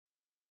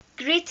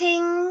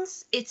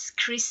Greetings, it's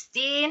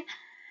Christine.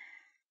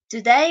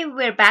 Today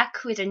we're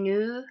back with a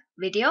new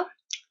video.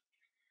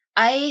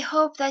 I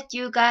hope that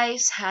you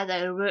guys had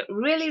a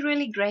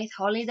really great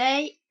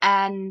holiday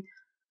and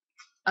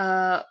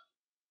a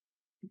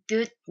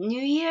good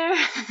new year.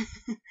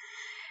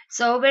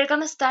 So we're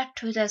gonna start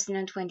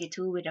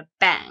 2022 with a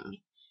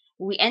bang.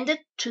 We ended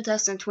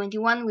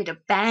 2021 with a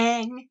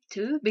bang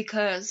too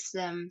because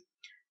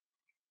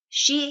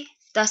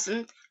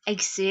C.DB.SN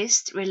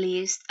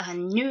released a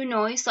new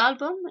noise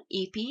album,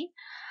 EP.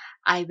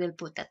 I will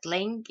put that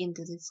link in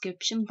the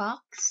description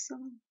box.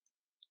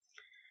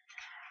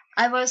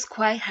 I was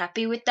quite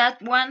happy with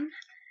that one.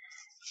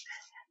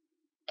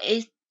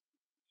 It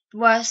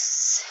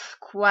was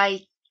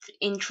quite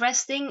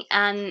interesting,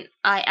 and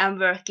I am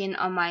working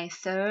on my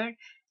third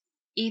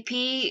EP,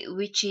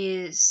 which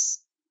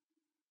is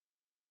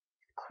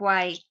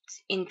quite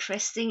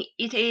interesting.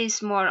 It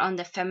is more on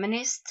the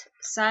feminist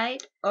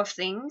side of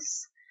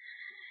things.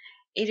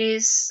 It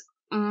is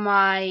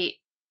my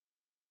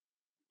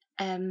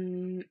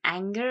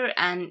anger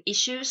and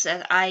issues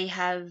that I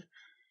have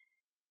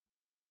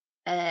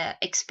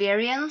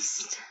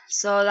experienced,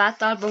 so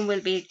that album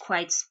will be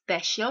quite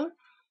special.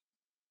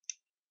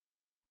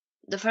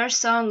 The first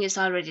song is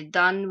already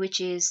done, which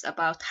is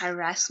about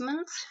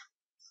harassment,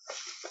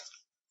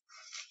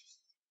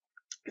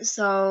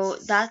 so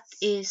that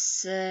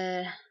is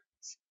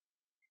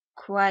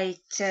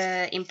quite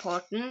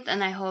important,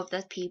 and I hope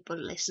that people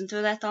listen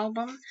to that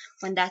album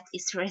when that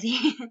is ready.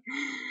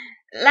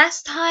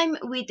 Last time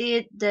we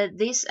did the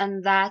this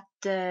and that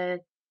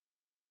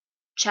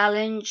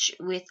challenge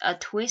with a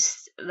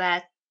twist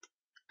that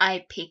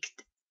I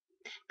picked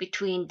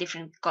between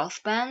different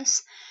goth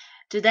bands.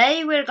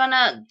 Today we're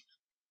gonna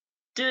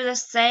do the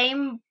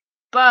same,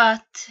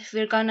 but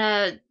we're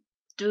gonna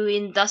do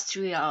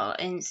industrial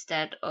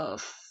instead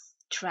of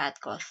trad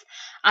goth.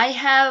 I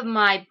have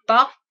my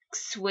box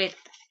with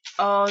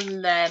all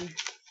the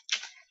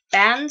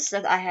bands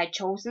that I had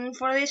chosen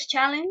for this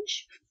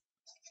challenge.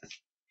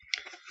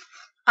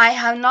 I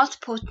have not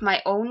put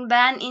my own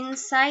band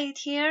inside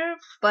here,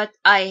 but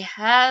I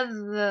have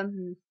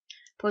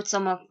put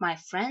some of my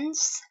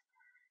friends.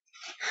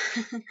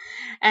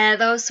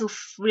 And those who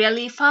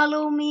really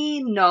follow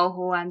me know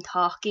who I'm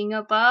talking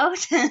about.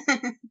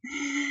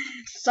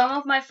 Some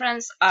of my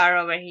friends are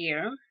over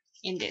here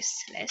in this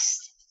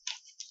list.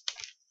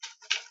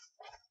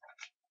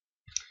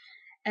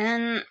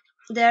 And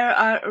there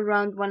are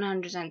around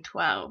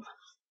 112.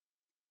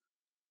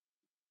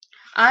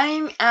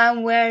 I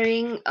am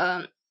wearing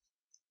a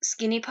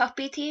Skinny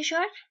Puppy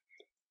t-shirt,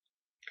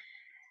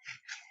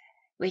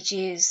 which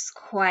is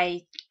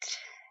quite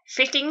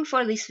fitting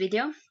for this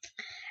video.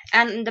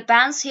 And the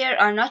bands here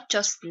are not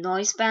just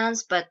noise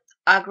bands, but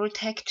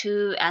agrotech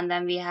too, and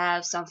then we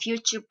have some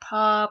future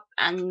pop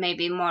and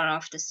maybe more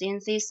of the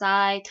synthy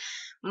side,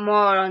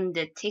 more on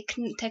the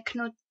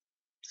techno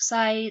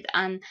side,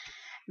 and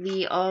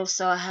we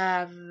also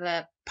have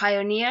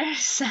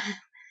pioneers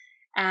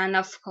and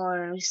of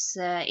course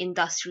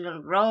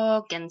industrial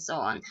rock and so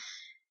on.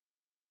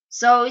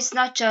 So it's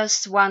not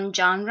just one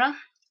genre,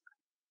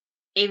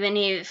 even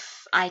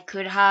if I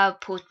could have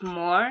put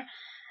more.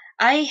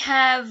 I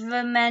have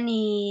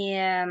many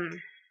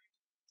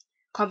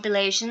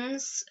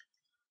compilations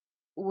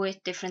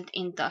with different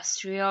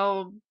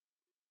industrial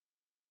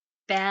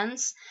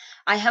bands.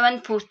 I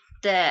haven't put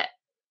the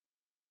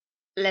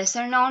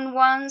lesser known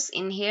ones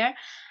in here,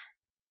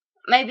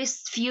 maybe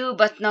few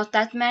but not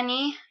that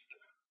many.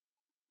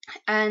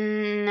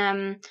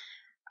 And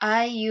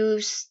I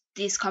use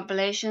these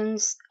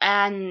compilations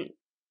and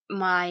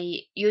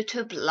my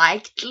YouTube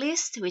liked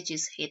list, which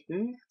is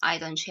hidden. I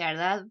don't share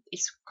that,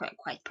 it's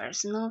quite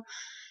personal.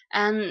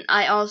 And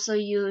I also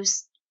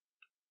use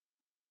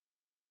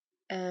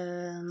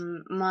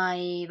my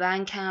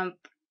Bandcamp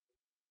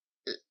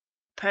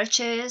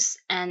purchase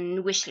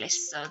and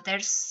wishlist. So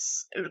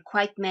there's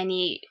quite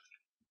many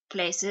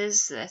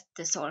places,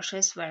 the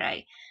sources where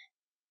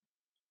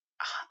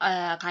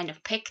I kind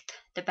of picked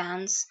the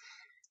bands.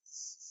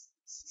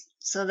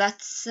 So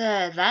that's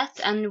that,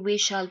 and we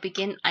shall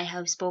begin. I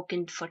have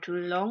spoken for too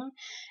long,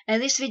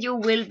 and this video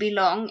will be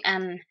long,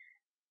 and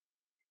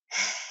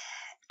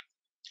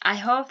I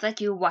hope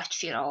that you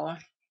watch it all.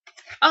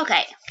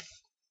 Okay,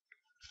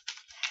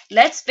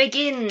 let's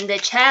begin the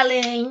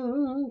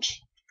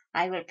challenge.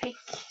 I will pick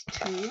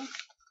two.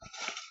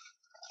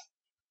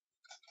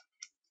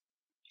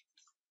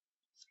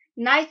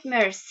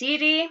 Nightmare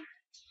City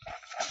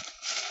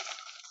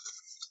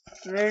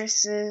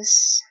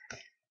versus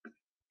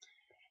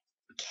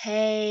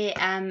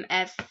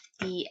KMFDM.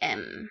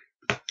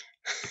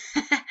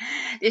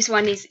 This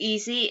one is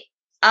easy.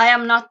 I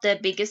am not the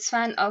biggest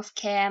fan of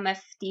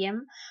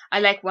KMFDM. I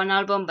like one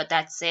album, but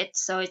that's it.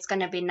 So it's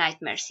gonna be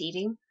Nightmare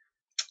City.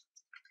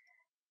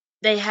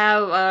 They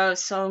have a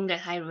song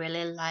that I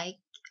really like.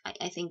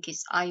 I think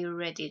it's Are You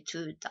Ready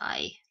to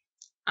Die?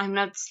 I'm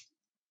not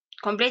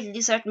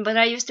completely certain, but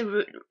I used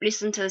to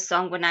listen to the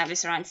song when I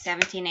was around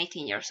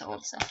 17-18 years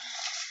old. So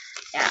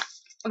yeah,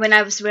 when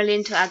I was really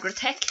into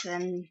agrotech,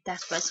 then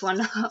that was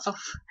one of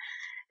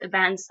the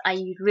bands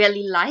I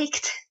really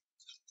liked.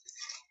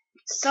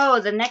 So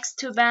the next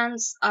two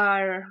bands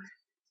are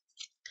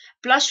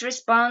Blush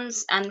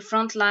Response and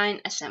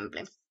Frontline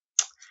Assembly.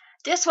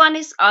 This one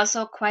is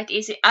also quite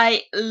easy.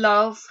 I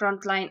love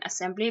Frontline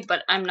Assembly,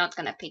 but I'm not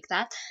gonna pick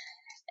that.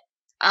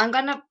 I'm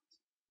gonna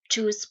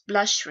choose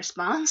Blush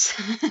Response.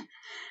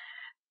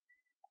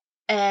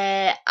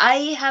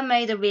 I have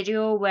made a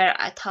video where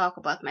I talk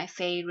about my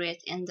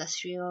favorite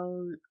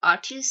industrial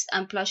artists,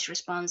 and Blush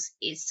Response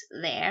is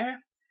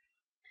there.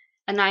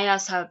 And I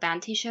also have a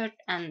band t-shirt,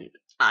 and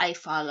I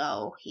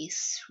follow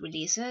his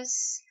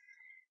releases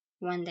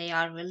when they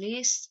are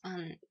released,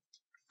 and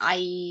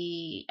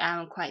I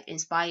am quite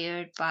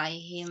inspired by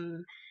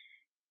him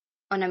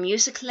on a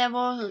music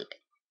level.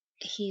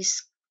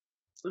 He's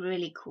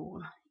really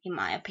cool in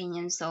my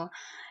opinion, so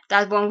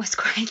that one was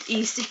quite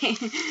easy.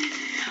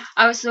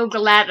 I was so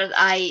glad that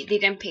I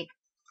didn't pick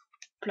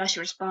Blush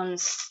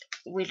Response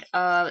with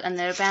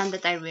another band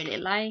that I really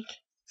like.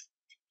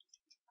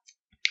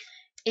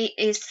 It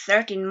is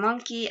 13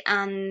 Monkey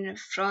and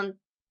Front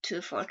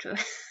 242.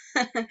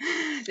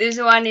 This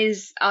one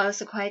is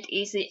also quite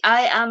easy.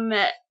 I am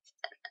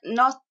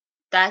not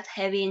that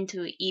heavy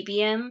into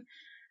EBM,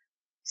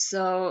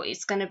 so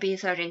it's gonna be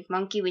 13th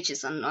Monkey, which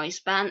is a noise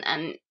band,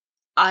 and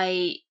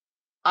I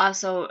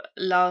also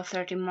love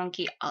 13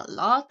 Monkey a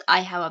lot.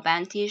 I have a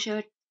band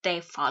t-shirt.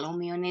 They follow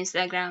me on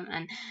Instagram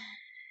and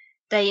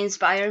they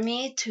inspire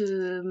me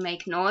to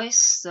make noise,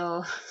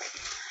 so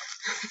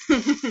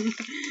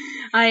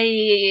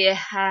I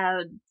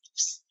have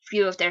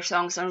few of their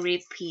songs on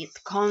repeat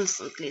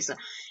constantly. So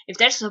if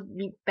there's a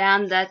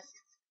band that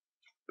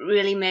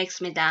really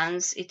makes me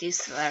dance, it is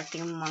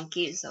 13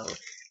 Monkey. So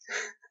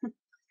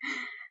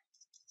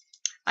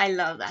I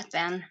love that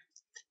band.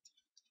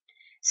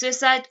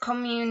 Suicide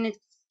Commando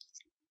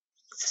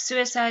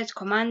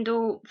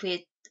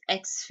with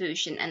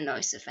X-Fusion and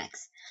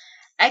Noisuf-x.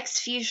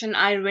 X-Fusion,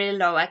 I really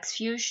love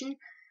X-Fusion.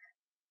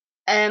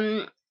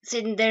 Since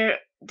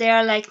they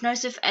are like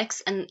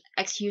Noisuf-x and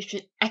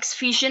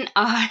X-Fusion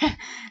are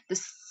the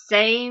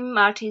same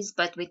artist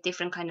but with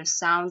different kind of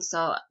sound,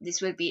 so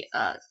this will be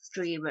a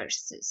 3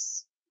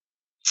 versus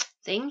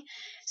thing.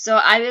 So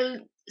I will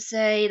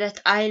say that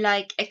I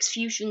like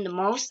X-Fusion the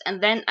most,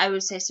 and then I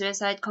will say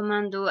Suicide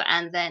Commando,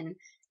 and then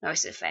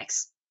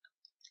Noisuf-x.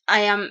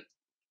 I am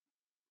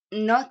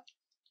not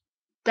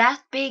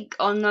that big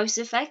on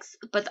Noisuf-x,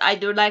 but I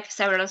do like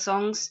several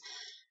songs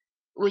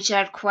which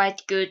are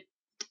quite good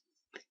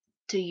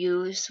to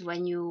use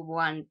when you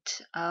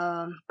want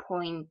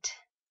point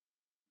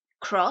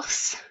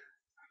cross.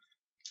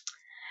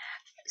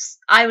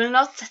 I will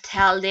not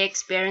tell the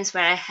experience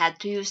where I had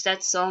to use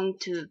that song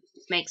to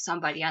make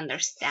somebody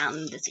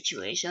understand the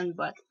situation,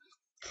 but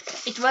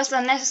it was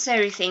a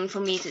necessary thing for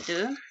me to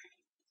do.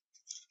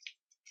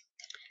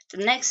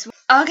 The next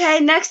one. Okay,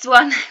 next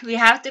one. We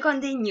have to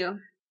continue.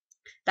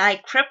 Die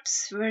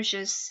Crips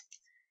versus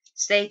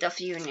State of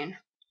Union.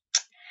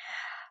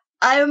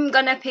 I'm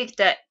gonna pick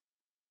the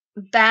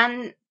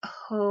band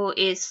who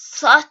is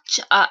such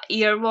a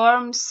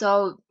earworm,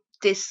 so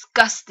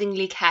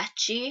disgustingly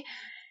catchy,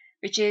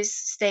 which is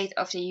State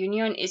of the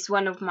Union. Is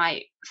one of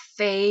my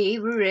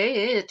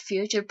favorite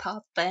future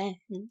pop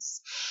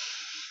bands.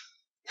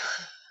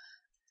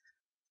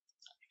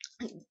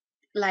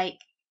 Like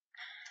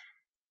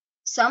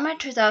summer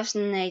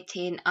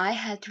 2018, I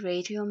had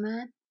Radio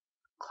Man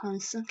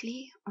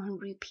constantly on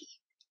repeat.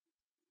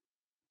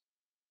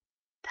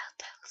 That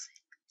tells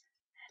it.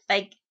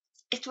 Like,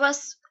 it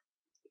was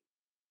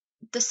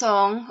the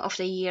song of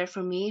the year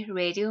for me,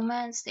 Radio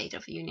Man, State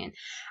of Union.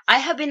 I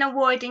have been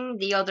avoiding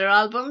the other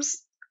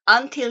albums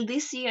until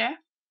this year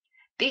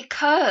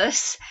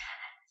because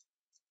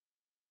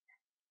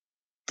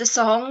the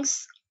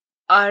songs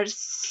are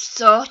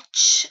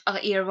such a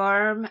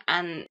earworm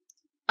and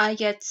I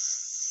get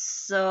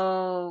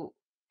so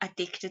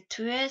addicted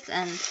to it,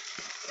 and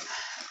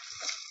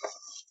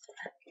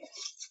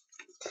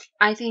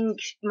I think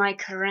my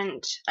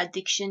current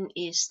addiction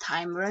is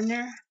Time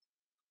Runner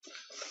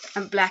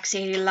and Black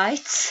City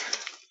Lights.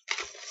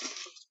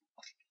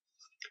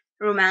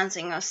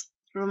 Romancing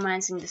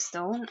the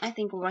Stone. I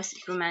think it was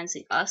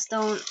Romancing a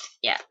Stone.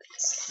 Yeah,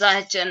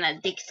 such an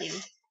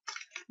addictive.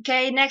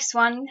 Okay, next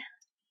one.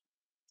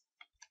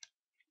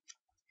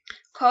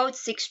 Code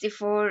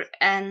 64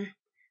 and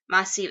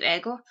Massive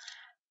Ego.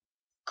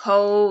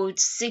 Code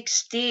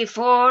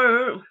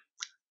 64,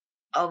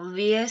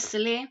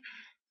 obviously.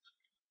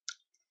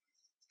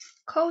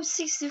 Code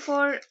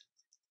 64.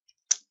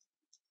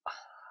 Oh,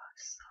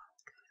 so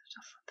good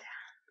of a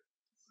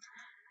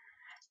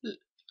band.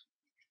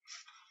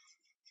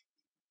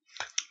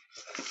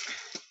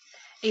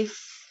 If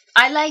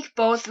I like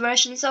both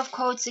versions of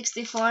Code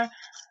 64,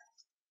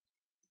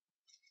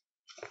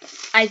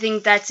 I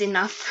think that's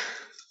enough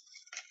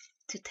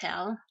to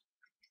tell.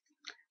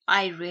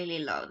 I really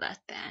love that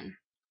band.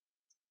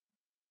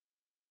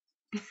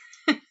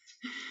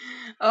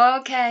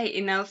 Okay,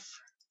 enough.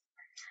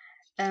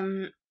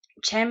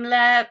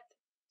 Chemlab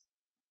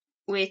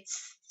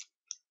with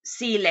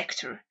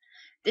Selector.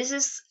 This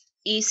is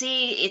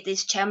easy. It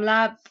is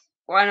ChemLab,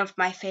 one of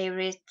my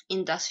favorite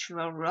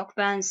industrial rock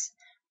bands.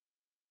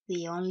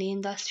 The only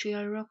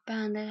industrial rock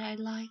band that I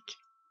like.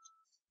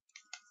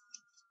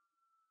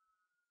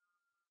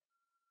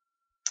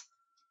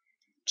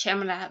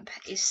 ChemLab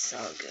is so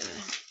good.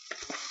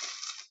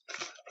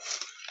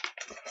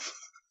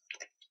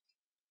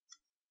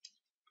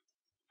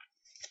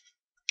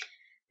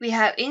 We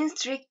have In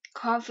Strict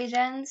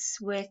Confidence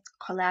with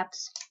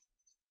Collapse.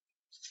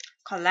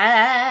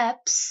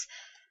 Collapse!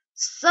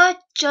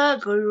 Such a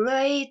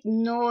great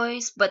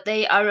noise, but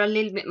they are a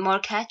little bit more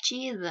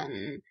catchy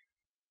than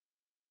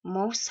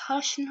most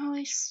harsh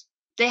noise.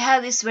 They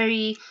have this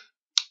very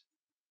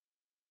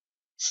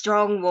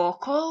strong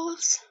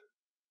vocals.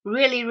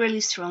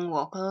 Really strong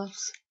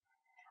vocals.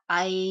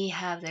 I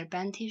have their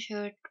band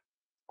t-shirt.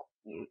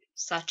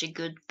 Such a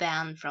good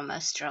band from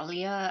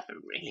Australia.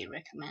 Really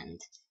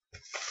recommend.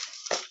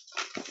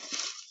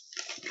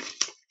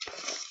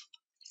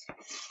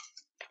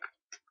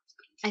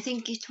 I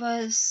think it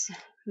was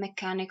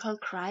Mechanical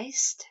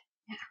Christ.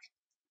 Yeah,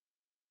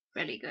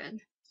 really good.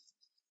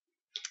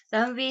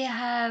 Then we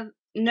have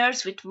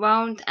Nurse with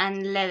Wound and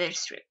Leaether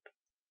Strip.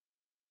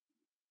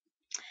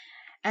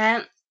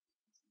 I'm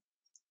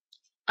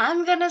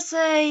gonna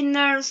say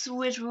Nurse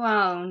with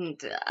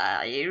Wound.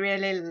 I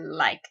really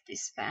like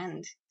this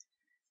band.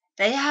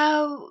 They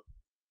have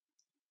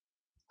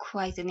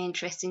quite an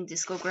interesting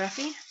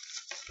discography.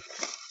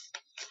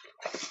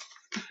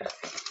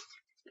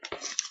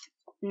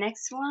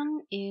 Next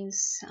one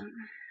is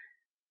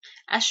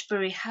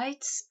Ashbury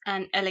Heights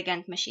and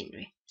Elegant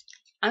Machinery.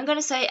 I'm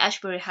gonna say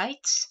Ashbury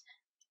Heights.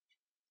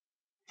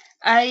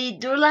 I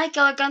do like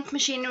Elegant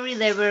Machinery.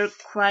 They were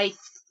quite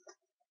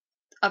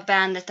a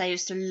band that I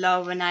used to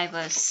love when I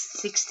was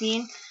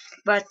 16,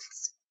 but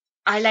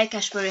I like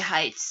Ashbury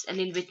Heights a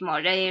little bit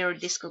more. Their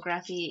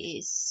discography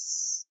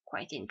is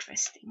quite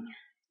interesting.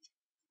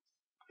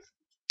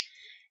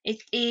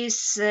 It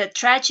is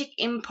Tragic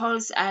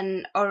Impulse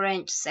and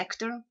Orange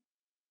Sector.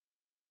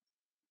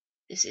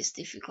 This is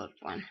a difficult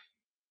one.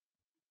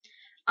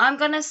 I'm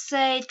gonna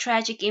say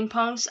Tragic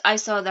Impulse. I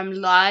saw them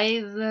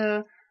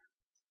live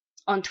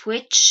on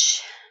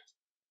Twitch.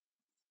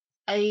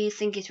 I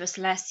think it was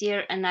last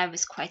year, and I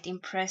was quite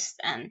impressed,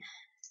 and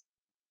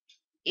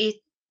it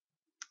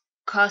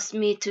cost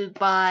me to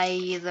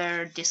buy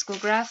their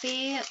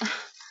discography.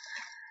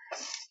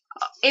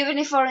 Even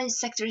if Orange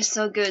Sector is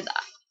so good.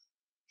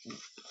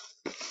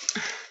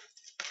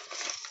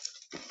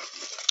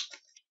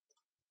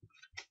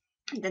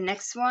 The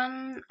next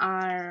one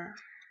are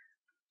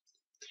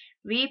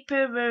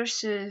Reaper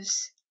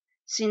versus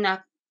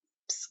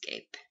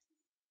Synapscape.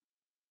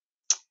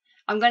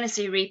 I'm gonna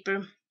say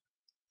Reaper.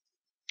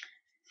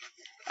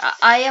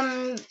 I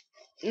am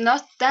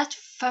not that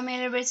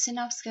familiar with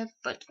Synapscape,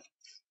 but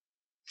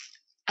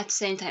at the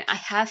same time I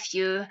have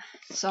few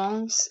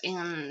songs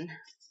in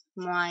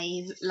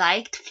my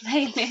liked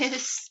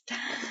playlist.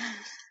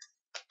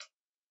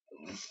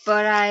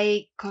 But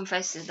I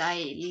confess that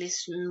I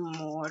listen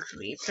more to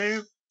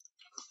Reaper.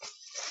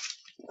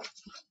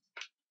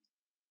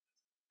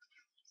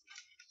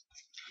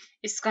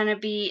 It's gonna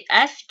be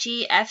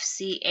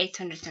FGFC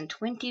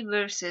 820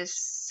 versus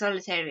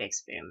Solitary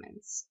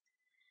Experiments.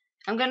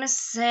 I'm gonna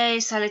say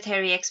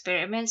Solitary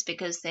Experiments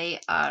because they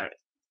are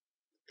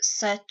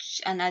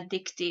such an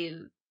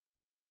addictive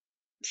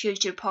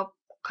future pop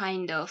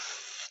kind of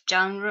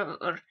genre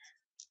or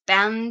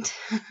band.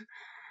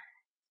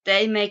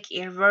 They make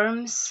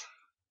earworms.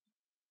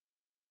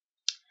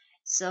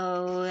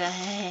 So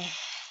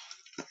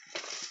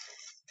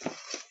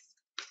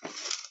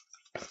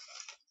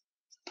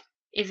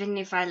even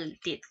if I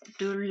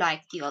do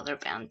like the other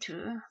band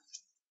too.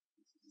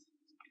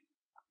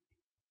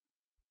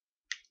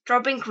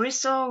 Throbbing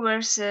Gristle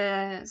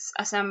versus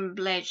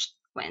Assemblage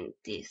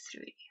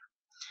 23.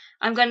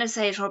 I'm gonna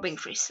say Throbbing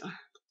Gristle.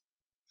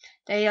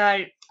 They are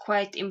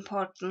quite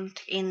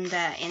important in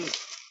the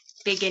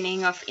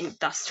beginning of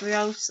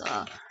industrial, so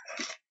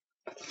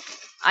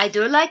I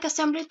do like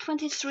Assemblage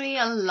 23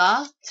 a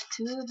lot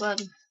too, but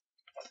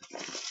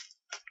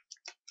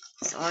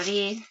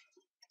sorry.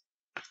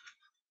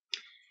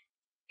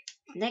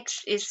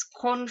 Next is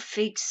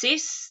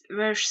Config.sys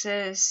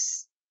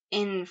versus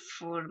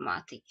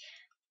Informatic.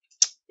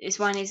 This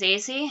one is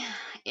easy.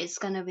 It's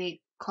gonna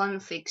be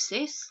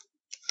Config.sys.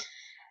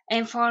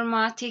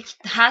 Informatic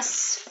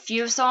has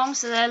few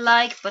songs that I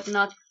like, but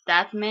not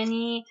that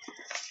many.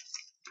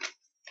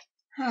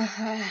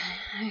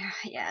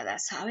 Yeah,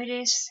 that's how it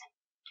is.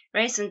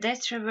 Raison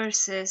D'etre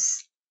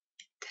versus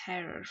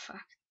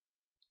Terrorfuck.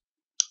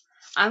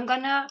 I'm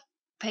gonna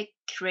pick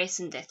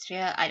Raison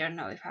D'etre. I don't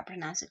know if I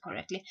pronounce it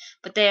correctly,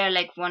 but they are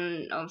like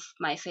one of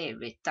my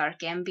favorite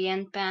dark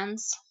ambient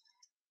bands.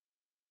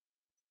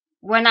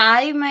 When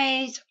I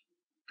made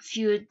a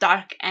few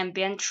dark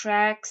ambient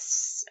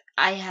tracks,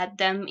 I had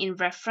them in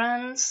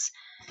reference,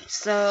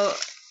 so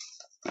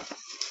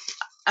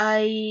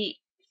I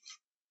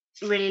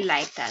really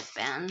like that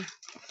band.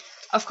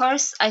 Of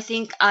course, I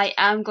think I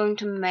am going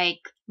to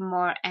make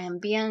more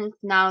ambient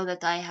now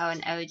that I have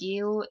an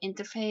audio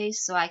interface,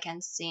 so I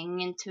can sing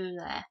into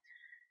the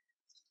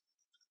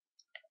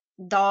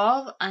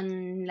DAW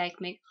and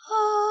like make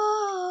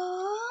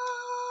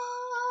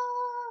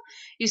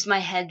use my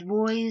head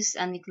voice,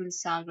 and it will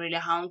sound really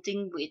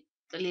haunting with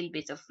a little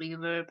bit of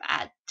reverb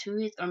add to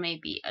it, or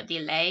maybe a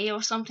delay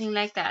or something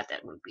like that.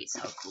 That would be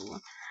so cool.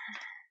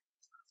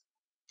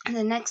 And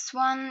the next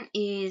one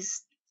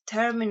is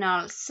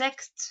Terminal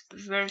Sect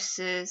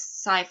versus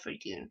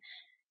Cypherdune.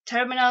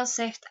 Terminal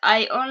Sect,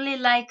 I only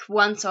like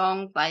one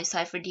song by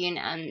Cypherdune,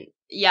 and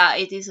yeah,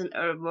 it is an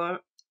earworm.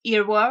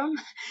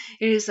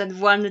 It is a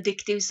one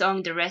addictive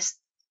song, the rest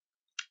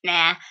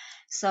nah.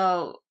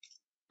 So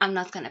I'm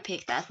not gonna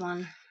pick that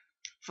one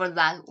for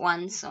that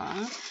one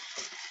song.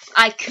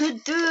 I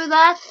could do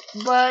that,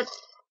 but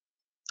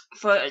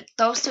for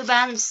those two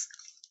bands,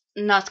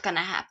 not gonna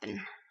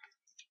happen.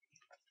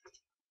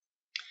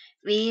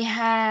 We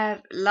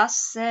have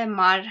Lasse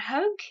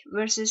Marhaug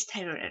versus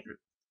Terror.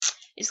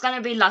 It's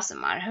gonna be Lasse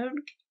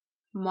Marhaug.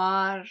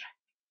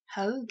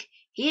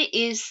 He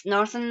is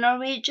Northern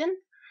Norwegian.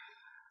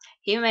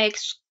 He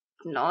makes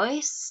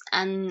noise,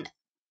 and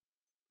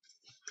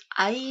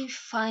I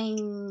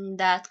find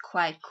that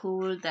quite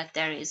cool that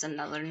there is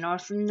another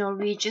Northern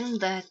Norwegian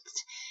that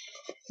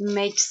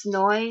makes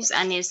noise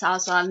and is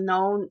also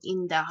known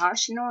in the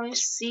harsh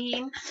noise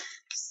scene.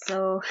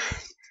 So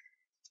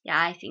yeah,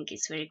 I think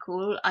it's very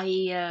cool.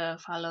 I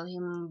follow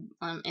him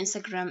on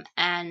Instagram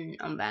and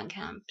on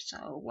Bandcamp,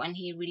 so when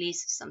he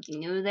releases something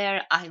new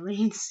there, I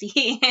will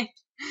see it.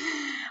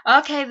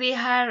 Okay, we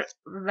have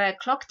the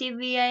Clock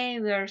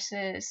DVA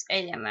versus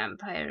Alien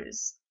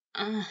Vampires.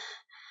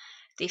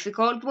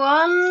 Difficult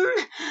one.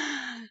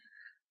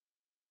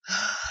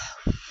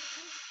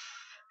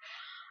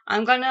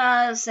 I'm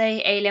gonna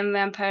say Alien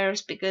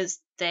Vampires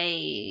because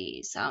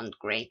they sound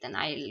great and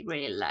I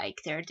really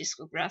like their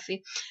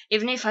discography.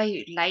 Even if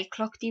I like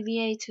Clock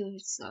DVA too,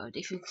 it's so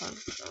difficult.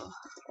 So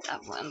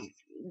that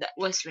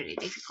was really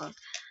difficult.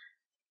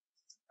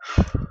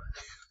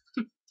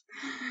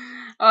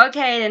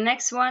 Okay, the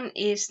next one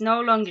is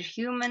No Longer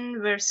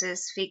Human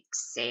versus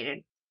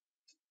Fixated.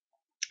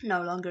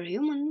 No Longer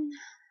Human.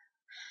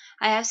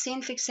 I have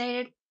seen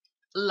Fixated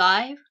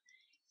live.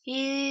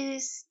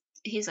 He's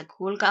a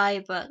cool guy,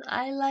 but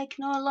I like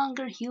No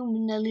Longer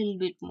Human a little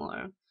bit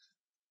more.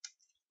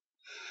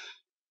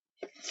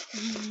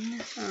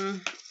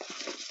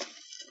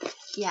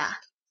 Yeah,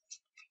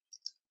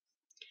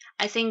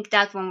 I think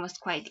that one was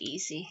quite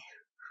easy.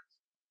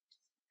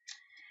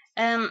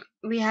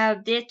 We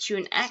have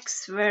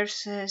Detune-X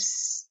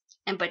versus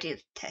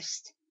Empathy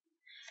Test.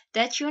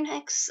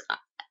 Detune-X,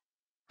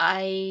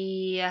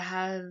 I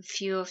have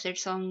few of their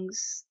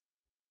songs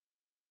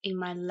in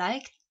my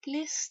liked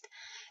list,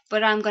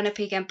 but I'm gonna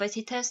pick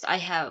Empathy Test. I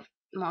have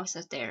most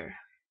of their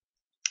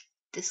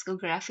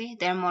discography.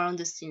 They're more on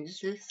the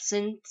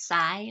synth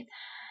side.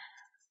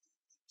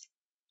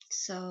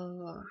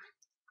 So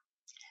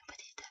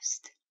Empathy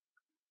Test.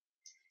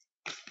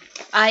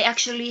 I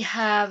actually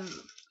have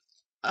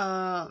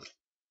a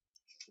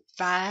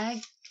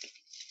bag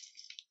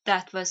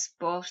that was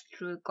bought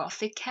through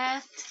Coffee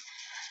Cat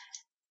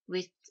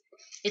with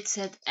it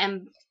said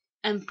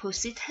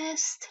Pussy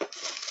Test.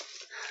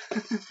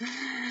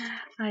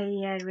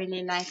 I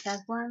really like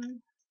that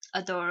one.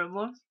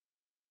 Adorable.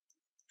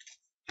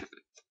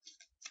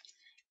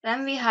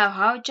 Then we have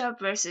Halv Drøm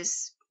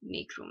versus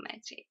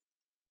Micrometric.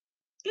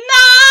 No!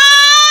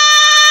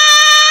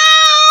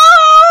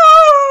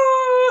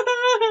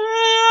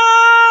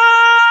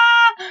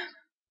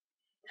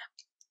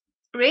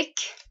 Rick,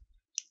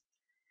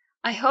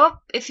 I hope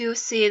if you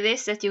see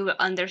this that you will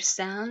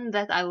understand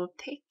that I will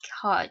pick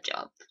Halv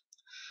Drøm.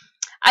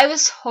 I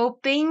was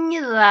hoping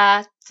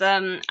that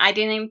I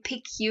didn't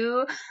pick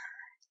you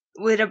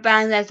with a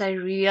band that I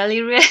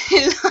really, really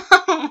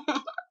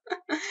love.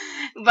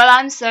 But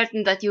I'm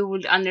certain that you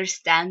would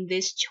understand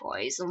this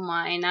choice of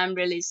mine. I'm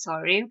really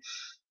sorry.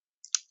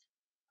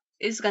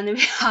 It's gonna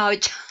be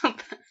Halv Drøm.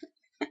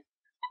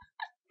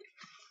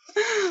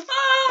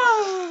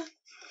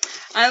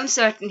 I'm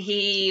certain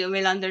he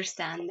will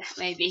understand.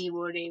 Maybe he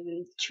would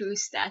even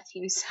choose that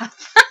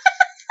himself.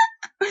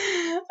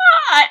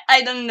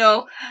 I don't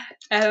know.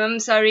 I'm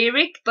sorry,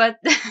 Rick, but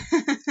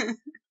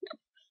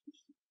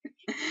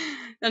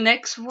the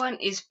next one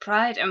is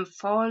Pride and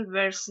Fall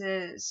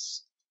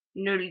versus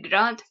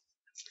Nullgrad.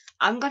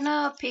 I'm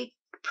gonna pick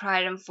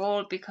Pride and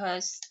Fall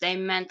because they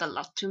meant a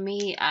lot to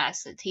me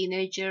as a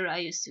teenager. I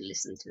used to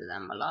listen to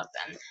them a lot,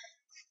 and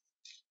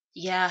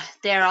yeah,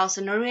 they're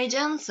also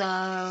Norwegian,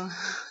 so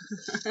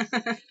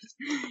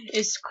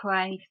it's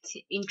quite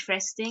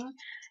interesting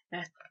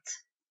that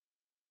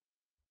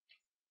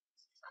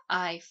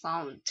I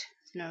found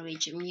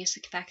Norwegian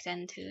music back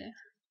then too.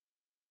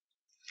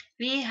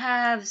 We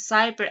have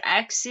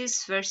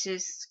CyberAxis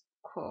versus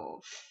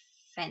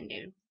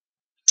K.Fenrir.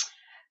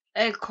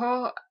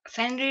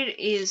 K.Fenrir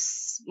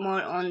is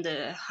more on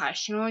the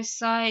harsh noise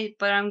side,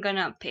 but I'm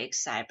gonna pick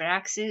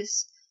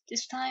CyberAxis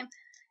this time.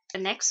 The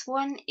next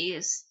one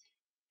is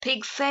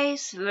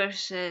Pigface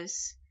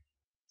versus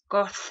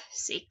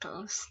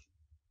Gothsicles.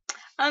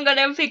 I'm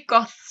gonna pick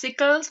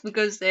Gothsicles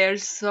because they're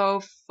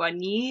so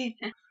funny.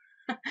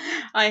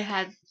 I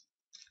had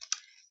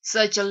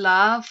such a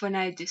laugh when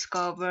I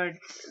discovered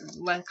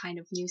what kind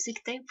of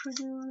music they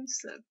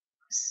produce. It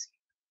was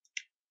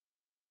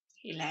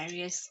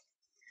hilarious.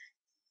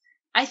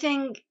 I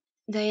think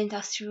the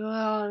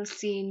industrial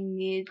scene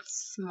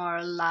needs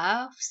more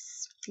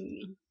laughs,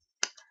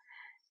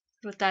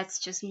 but that's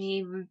just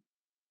me.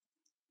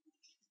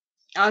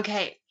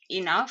 Okay,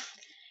 enough.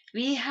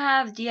 We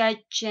have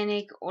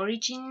Diagenetic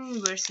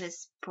Origin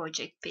versus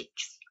Project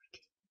Pitchfork.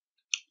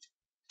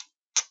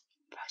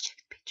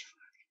 Project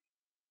Pitchfork.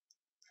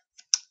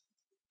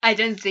 I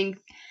don't think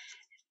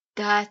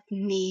that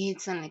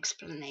needs an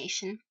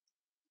explanation.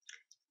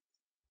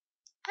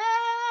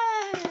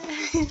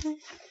 That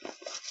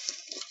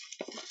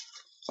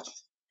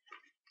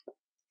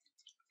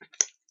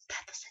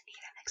doesn't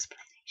need an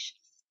explanation.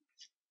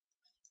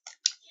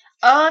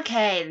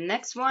 Okay, the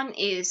next one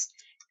is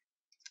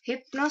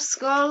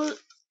Hypnoskull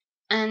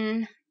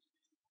and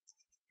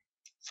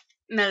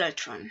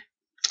Melotron.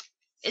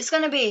 It's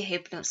gonna be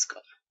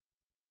Hypnoskull.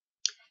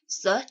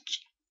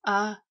 Such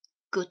a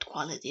good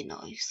quality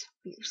noise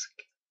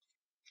music.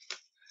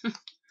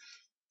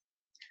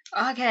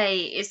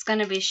 Okay, it's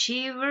gonna be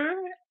Shiver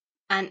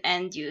and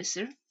End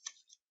User.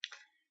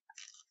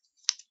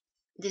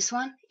 This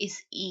one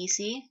is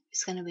easy.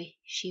 It's gonna be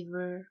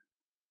Shiver.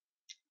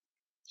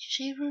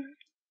 Shiver.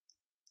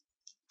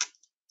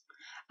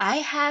 I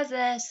have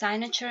the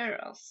signature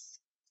of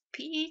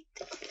Pete,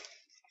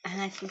 and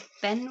I think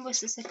Ben was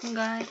the second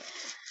guy.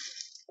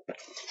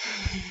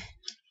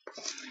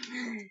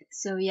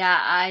 So yeah,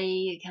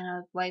 I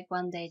cannot wait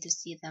one day to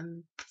see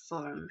them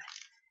perform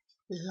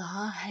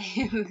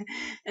live.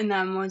 And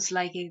I'm most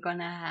likely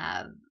gonna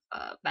have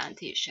a band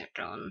t-shirt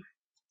on.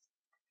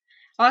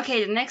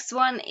 Okay, the next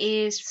one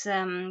is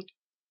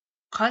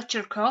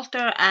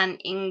Culture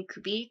and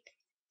Incubate.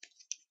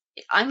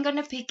 I'm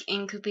gonna pick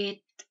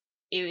Incubate,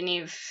 even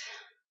if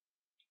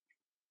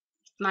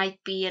it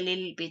might be a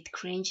little bit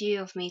cringy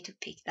of me to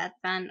pick that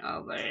band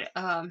over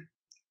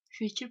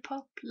future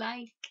pop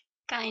like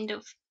kind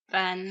of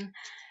band,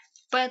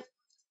 but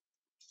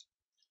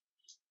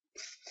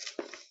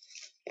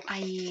I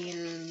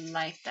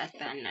like that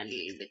band a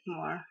little bit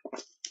more.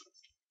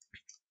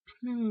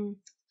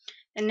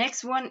 The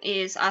next one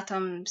is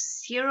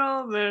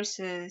Atomzero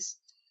versus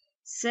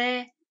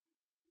C.DB.SN.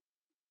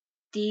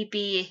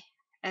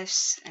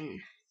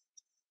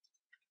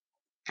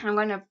 I'm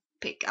gonna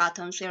pick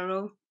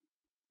Atomzero.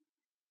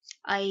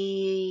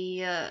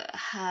 I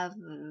have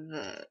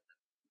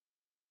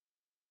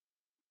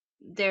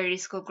their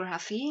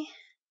discography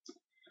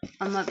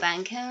on my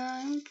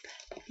Bandcamp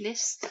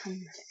list,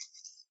 and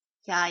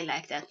yeah, I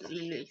like that a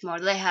little bit more.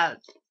 They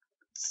have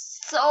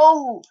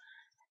so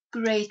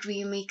great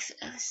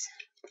remixes.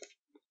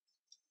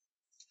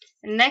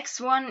 The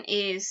next one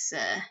is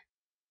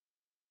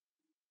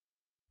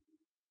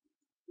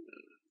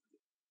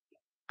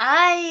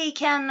I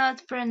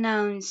cannot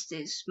pronounce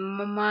this.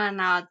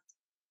 Momana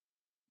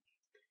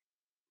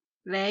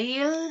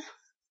Veil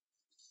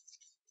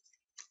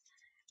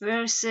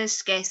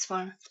versus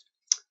Gaseform.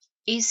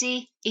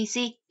 Easy.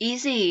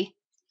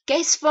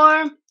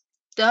 Gaseform.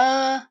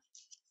 Duh.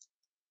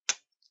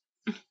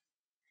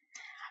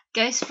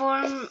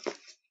 Gaseform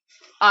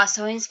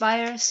also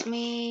inspires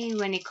me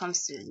when it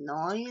comes to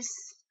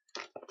noise.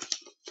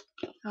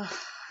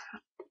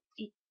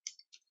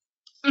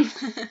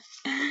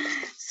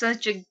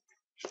 Such a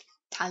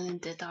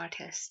talented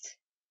artist.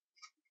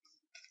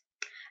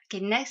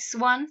 Okay, next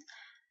one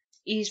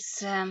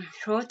is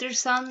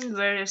Rotersand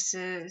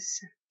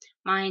versus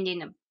Mind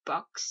in a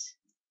Box.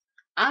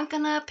 I'm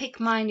gonna pick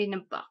Mind in a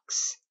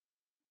Box.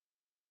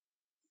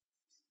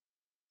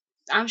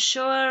 I'm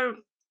sure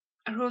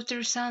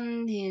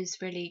Rotersand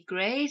is really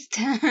great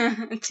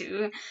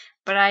too,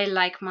 but I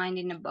like Mind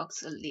in a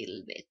Box a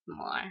little bit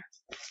more.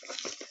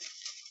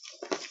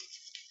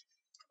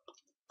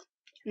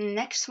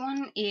 Next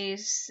one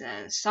is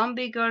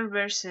Zombie Girl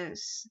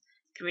versus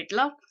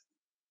Gridlock.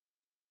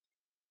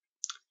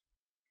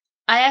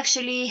 I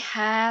actually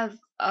have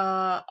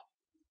a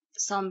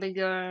Zombie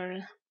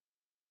Girl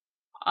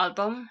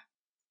album,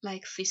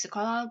 like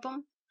physical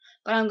album,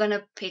 but I'm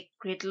gonna pick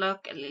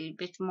Gridlock a little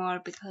bit more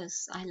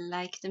because I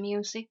like the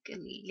music a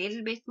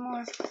little bit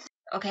more.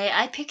 Okay,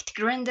 I picked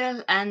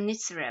Grendel and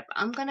Nitzreb.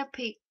 I'm gonna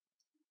pick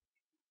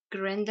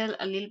Grendel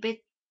a little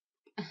bit,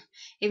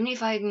 even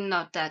if I'm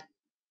not that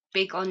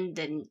big on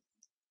the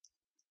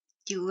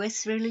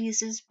US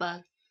releases,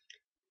 but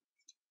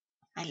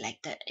I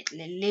like that a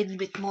little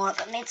bit more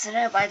than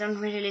Nitzreb. I don't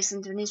really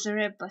listen to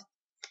Nitzreb, but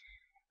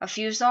a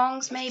few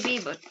songs maybe,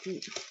 but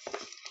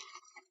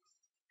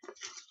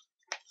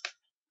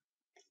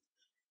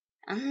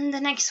and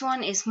the next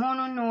one is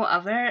Mono No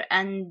Aver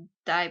and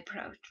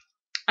Braut.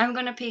 I'm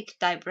gonna pick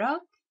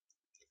Braut.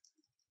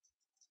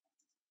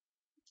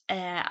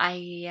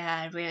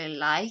 I really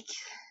like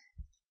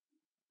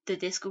the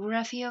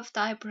discography of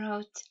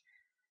Braut.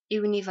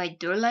 Even if I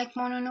do like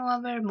Mono No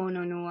Aver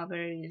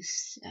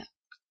is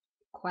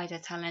quite a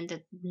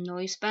talented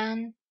noise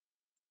band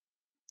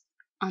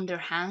on their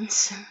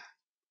hands.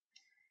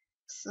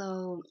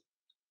 So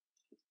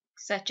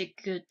such a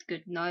good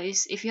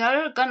noise. If you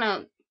are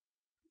gonna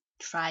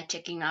try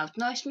checking out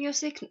noise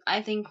music,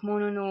 I think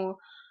Mono no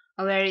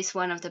Aware is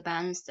one of the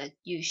bands that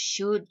you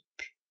should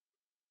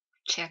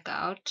check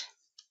out.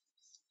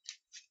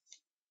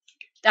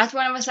 That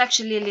one was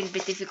actually a little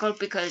bit difficult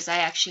because I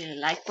actually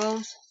like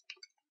both.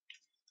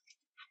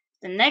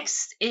 The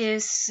next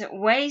is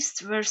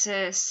Waste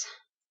versus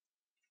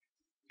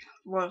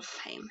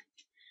Wolfsheim.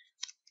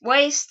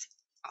 Waste.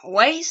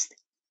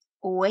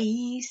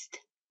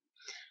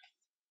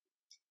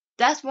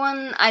 That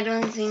one I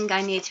don't think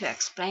I need to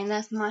explain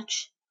that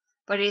much,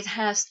 but it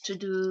has to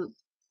do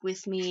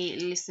with me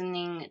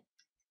listening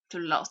to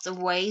lots of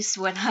Waste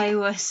when I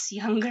was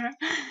younger,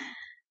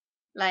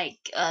 like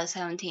a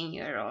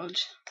 17-year-old.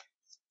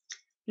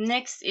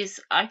 Next is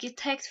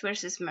Architect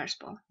versus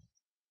Merzbow.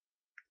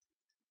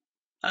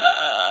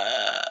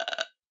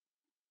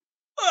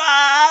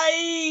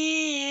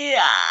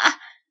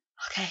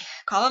 Okay,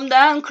 calm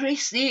down,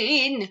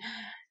 Christine.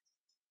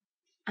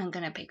 I'm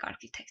gonna pick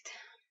Architect.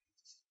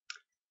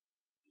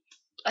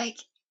 Like,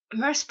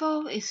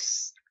 Merzbow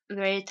is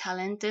very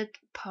talented.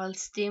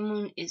 Pulse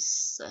Demon is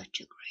such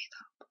a great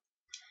album.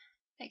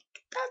 Like,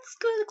 that's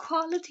good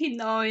quality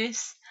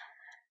noise.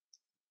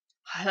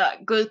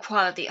 Good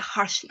quality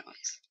harsh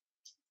noise.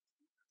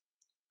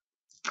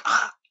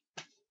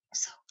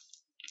 So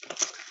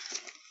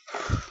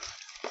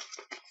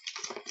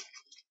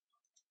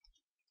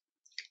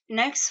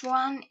next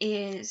one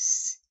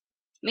is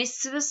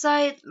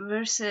MissSuicide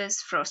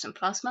versus Frozen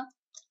Plasma.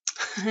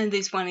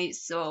 This one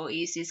is so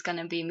easy, it's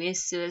gonna be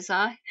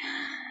MissSuicide.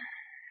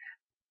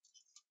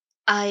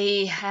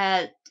 I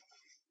had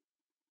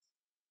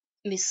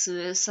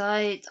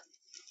MissSuicide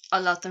a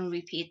lot on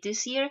repeat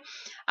this year.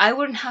 I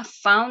wouldn't have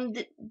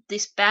found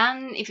this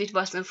band if it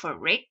wasn't for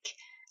Rick.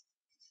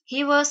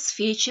 He was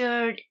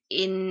featured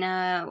in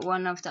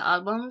one of the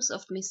albums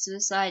of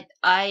MissSuicide.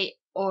 I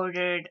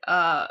ordered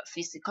a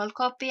physical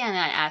copy and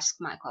I asked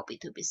my copy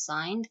to be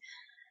signed.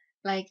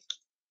 Like,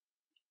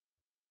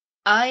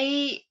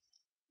 I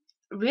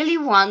really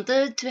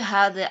wanted to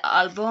have the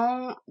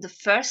album, the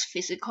first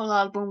physical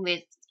album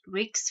with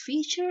Rick's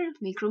feature,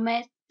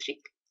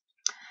 Micrometric.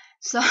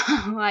 So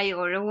I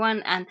ordered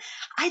one and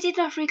I did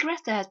not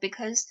regret that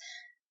because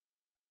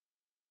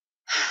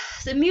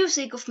the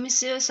music of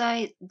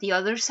MissSuicide, the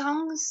other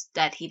songs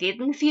that he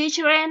didn't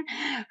feature in,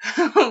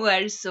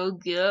 were so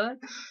good.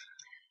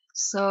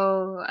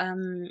 So,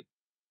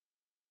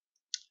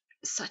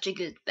 such a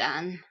good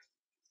band.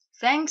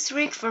 Thanks,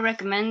 Rick, for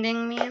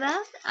recommending me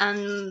that,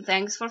 and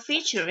thanks for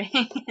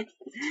featuring.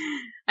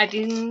 I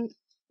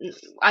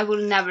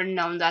would never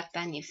known that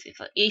band if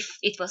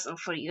it wasn't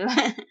for you.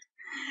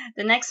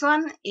 The next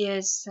one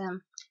is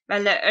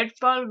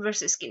Earthball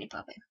versus Skinny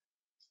Puppy.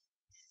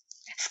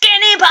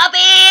 Skinny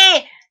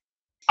Puppy!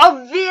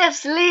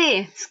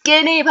 Obviously,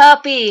 Skinny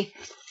Puppy.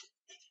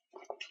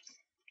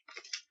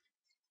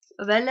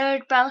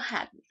 Earthball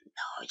had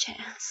no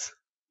chance.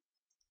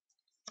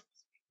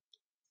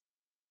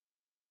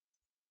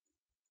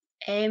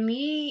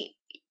 Aimed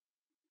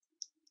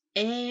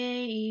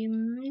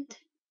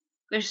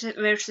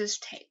versus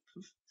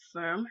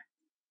Tapeworm.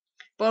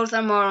 Both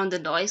are more on the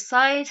noise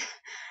side,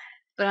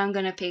 but I'm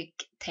gonna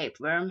pick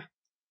Tapeworm.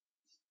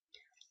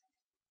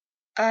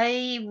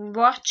 I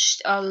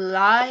watched a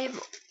live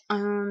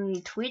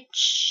on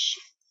Twitch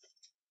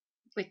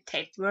with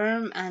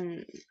Tapeworm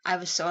and I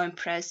was so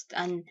impressed,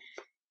 and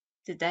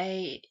the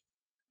day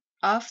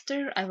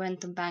after I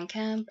went on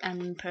Bandcamp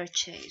and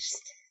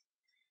purchased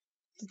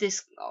the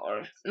disc,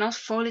 or not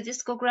fully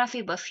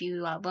discography, but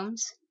few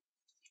albums.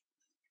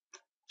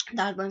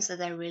 The albums that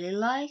I really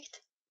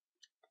liked.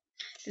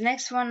 The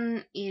next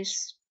one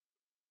is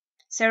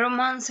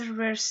Zeromancer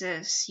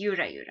versus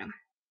Yura Yura.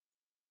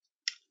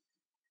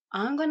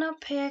 I'm gonna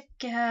pick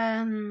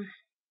Yura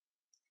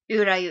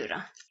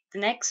Yura. The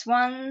next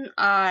one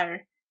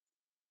are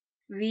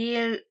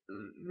Wieloryb.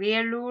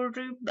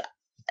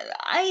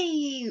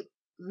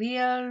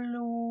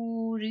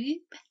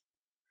 Wieloryb.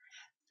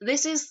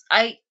 This is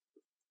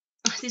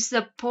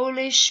a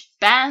Polish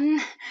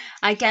band.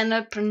 I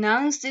cannot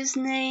pronounce this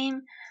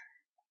name.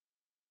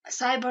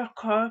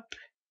 Cybercorp.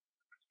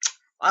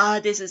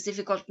 This is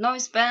difficult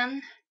noise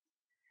band,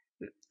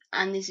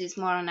 and this is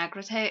more on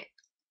agrotech.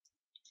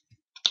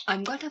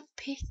 I'm gonna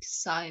pick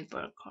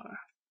Cybercorp.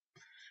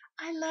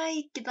 I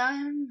like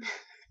them.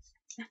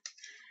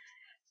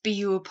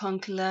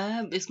 Biopunk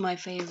Lab is my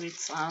favorite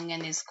song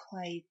and is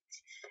quite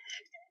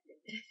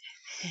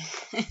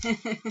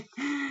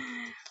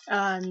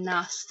a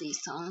nasty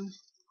song.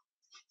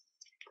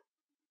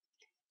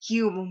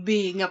 Human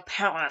being a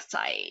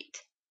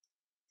parasite,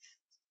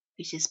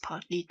 which is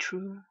partly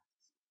true.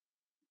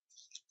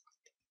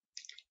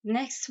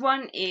 Next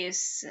one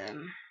is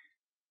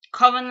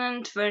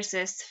Covenant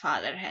versus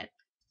Fatherhead.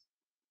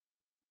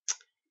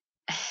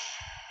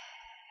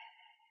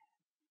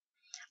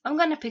 I'm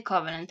gonna pick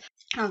Covenant.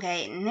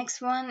 Okay, next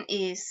one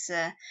is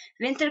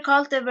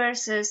Winterkalte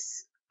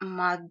versus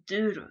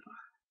Maduro.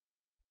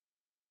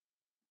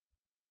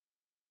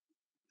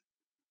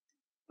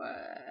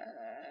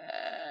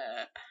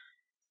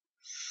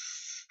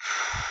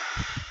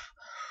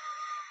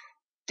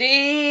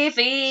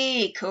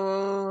 Difficult.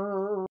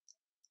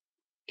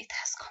 It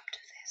has come to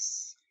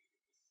this.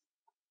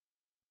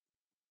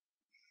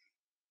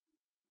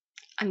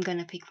 I'm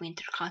gonna pick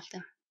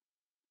Winterkalte.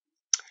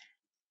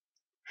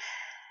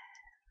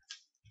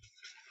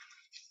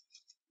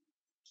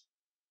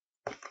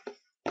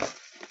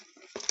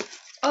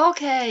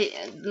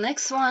 Okay,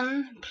 next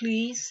one,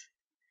 please.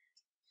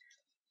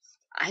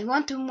 I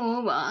want to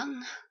move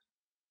on.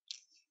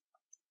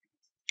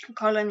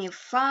 Colony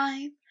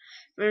 5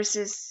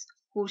 versus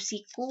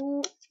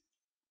Husiku.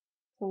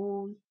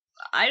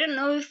 I don't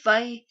know if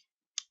I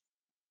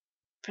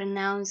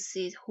pronounce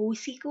it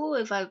Husiku,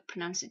 if I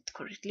pronounce it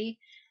correctly.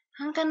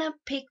 I'm gonna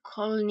pick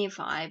Colony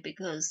 5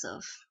 because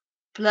of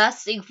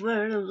Plastic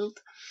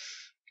World.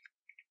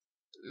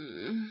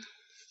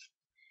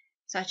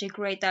 Such a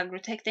great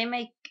agrotech. They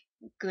make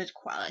good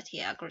quality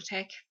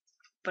agrotech,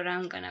 but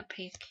I'm gonna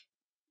pick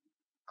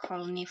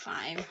Colony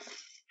 5.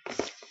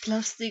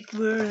 Plastic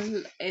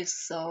World is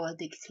so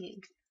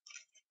addictive.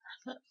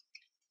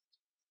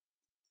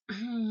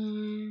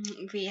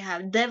 We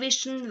have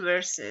Division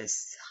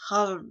versus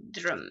Halv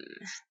Drøm.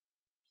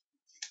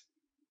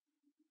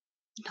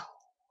 No,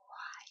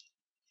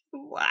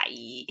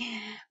 why?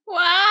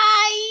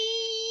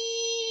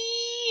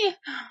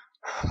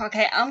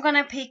 Okay, I'm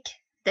gonna pick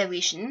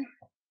Division.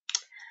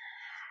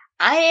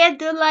 I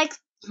do like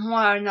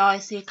more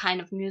noisy kind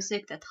of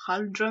music that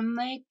Halv Drøm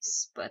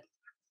makes, but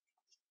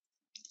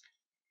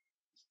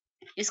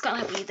it's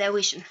gonna be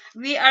Division.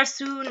 We are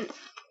soon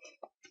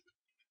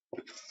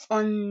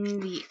on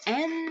the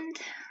end.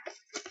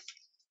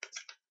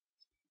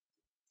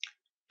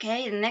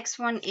 Okay, the next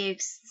one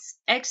is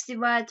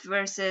X-Divide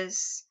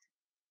versus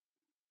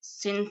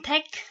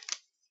Syntech.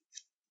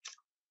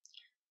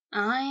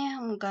 I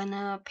am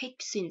gonna pick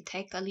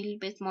Syntech a little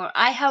bit more.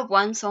 I have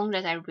one song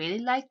that I really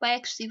like by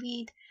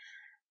X-Divide,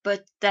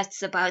 but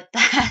that's about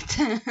that.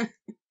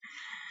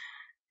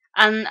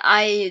 And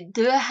I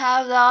do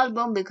have the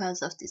album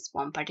because of this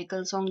one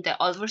particular song. The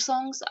other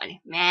songs are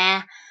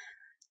meh.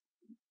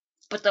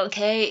 But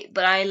okay,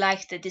 but I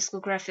like the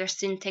discography of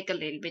Syntech a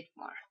little bit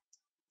more.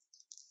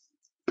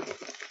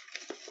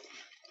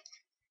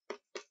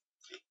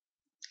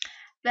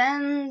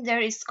 Then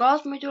there is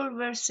God Module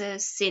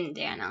versus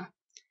Syndiana.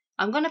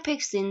 I'm gonna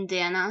pick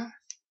Syndiana.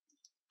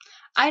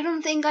 I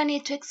don't think I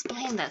need to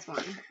explain that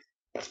one.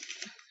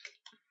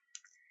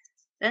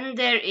 Then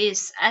there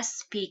is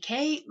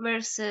SPK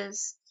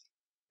versus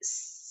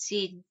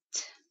Sid.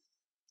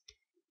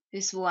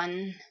 This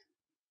one,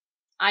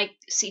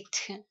 Sid.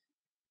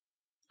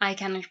 I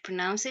cannot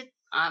pronounce it.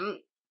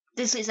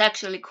 This is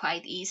actually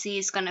quite easy.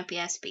 It's gonna be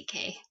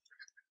SPK.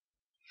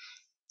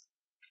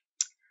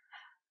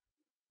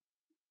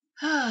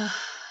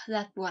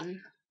 That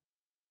one.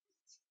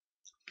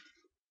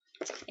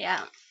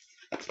 Yeah.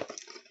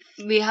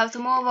 We have to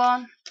move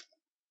on.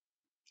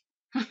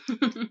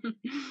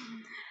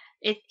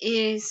 It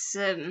is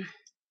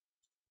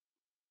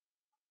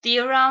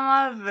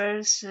Diorama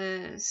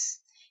versus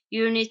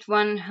Unit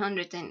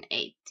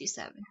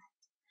 187.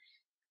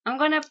 I'm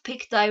gonna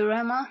pick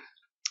Diorama.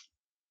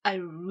 I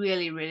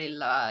really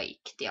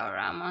like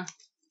Diorama.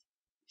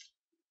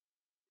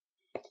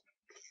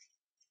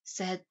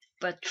 Sad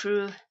but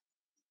true.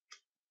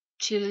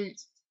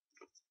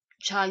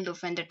 Child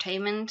of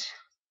entertainment.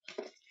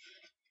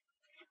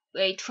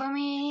 Wait for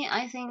me,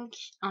 I think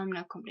I'm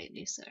not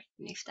completely certain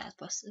if that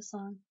was the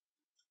song.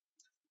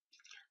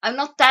 I'm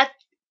not that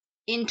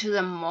into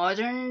the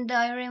modern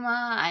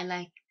Diorama. I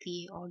like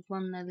the old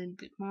one a little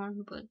bit more,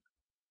 but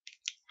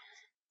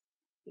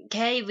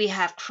okay, we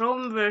have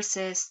Chrome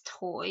versus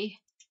T.O.Y.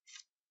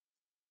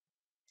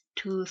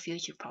 Two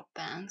future pop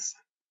bands.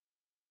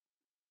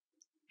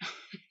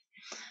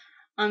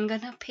 I'm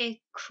gonna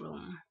pick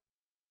Chrome.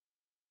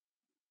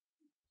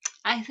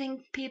 I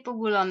think people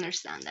will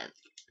understand that.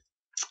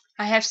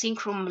 I have seen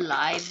Chrome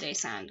live, they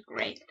sound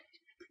great.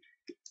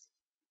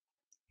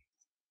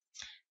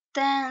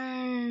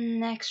 Then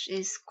next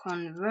is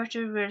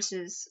Converter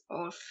versus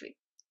Orfix.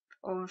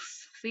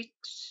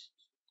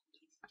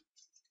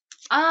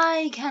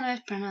 I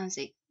cannot pronounce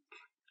it.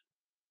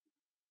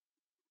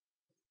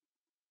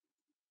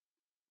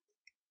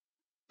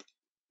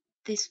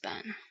 This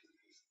band.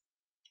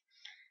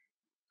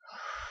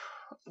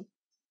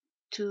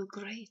 Two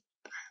great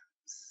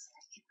bands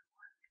in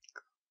one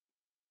go.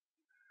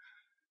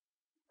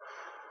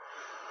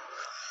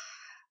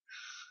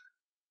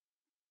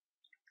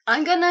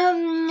 I'm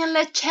gonna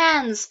let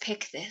Chance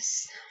pick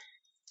this.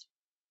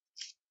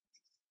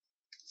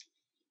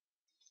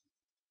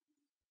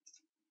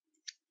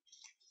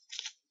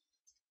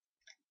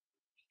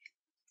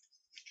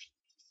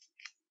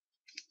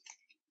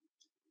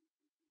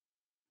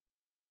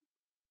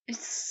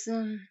 It's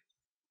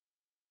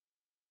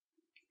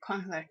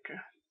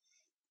Converter.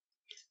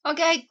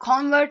 Okay,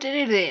 Converter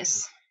it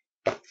is.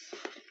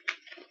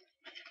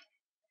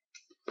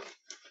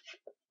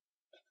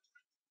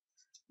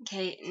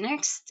 Okay,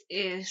 next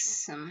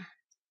is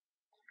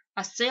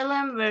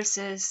Asylum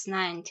versus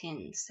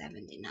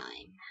 1979.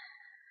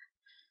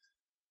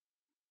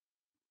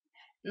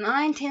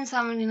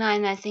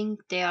 1979, I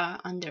think they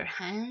are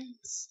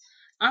underhands.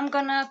 I'm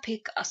gonna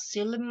pick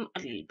Asylum a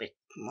little bit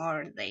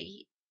more.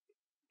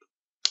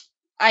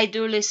 I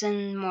do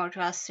listen more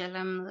to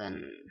Asylum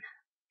than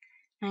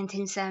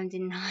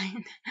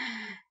 1979.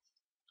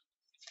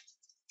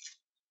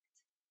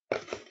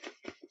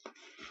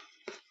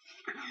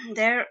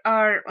 There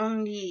are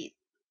only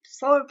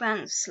 4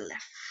 bands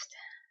left.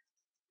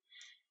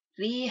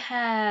 We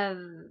have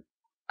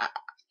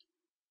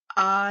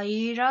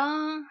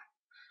Ayria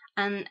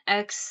and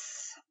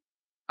XRX.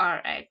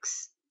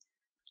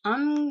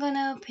 I'm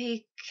gonna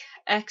pick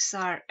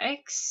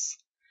XRX.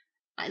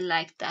 I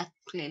like that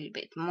a little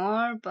bit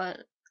more,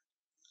 but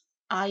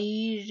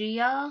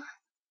Ayria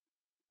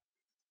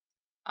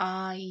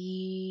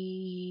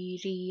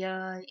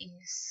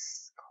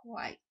is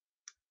quite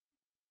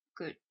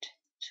good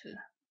too.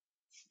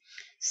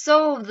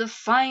 So the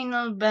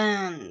final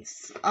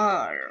bands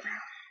are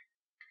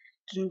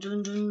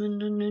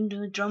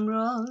drum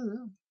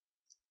roll.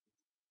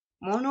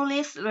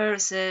 Monolith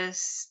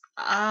versus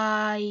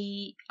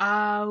IIOIOII.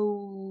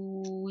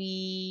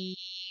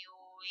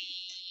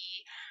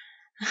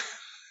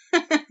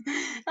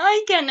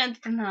 I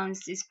cannot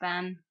pronounce this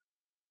band.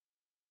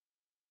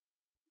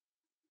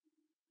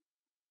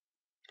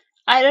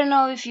 I don't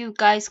know if you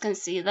guys can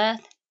see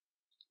that,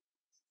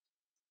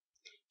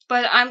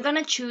 but I'm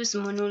gonna choose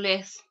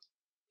Monolith,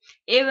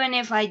 even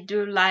if I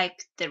do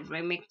like the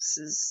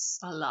remixes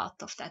a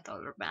lot of that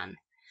other band,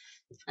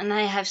 and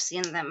I have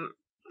seen them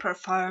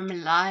perform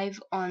live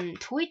on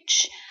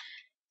Twitch.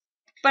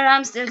 But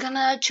I'm still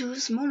gonna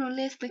choose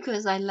Monolith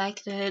because I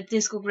like the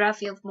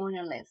discography of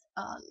Monolith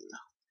a lot.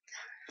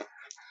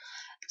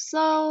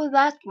 So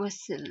that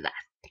was that.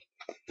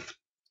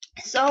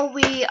 So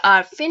we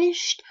are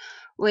finished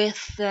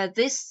with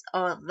this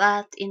or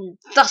that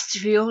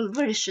industrial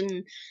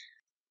version.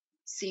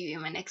 See you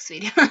in my next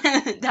video.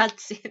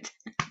 That's it.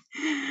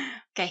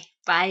 Okay,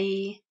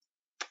 bye.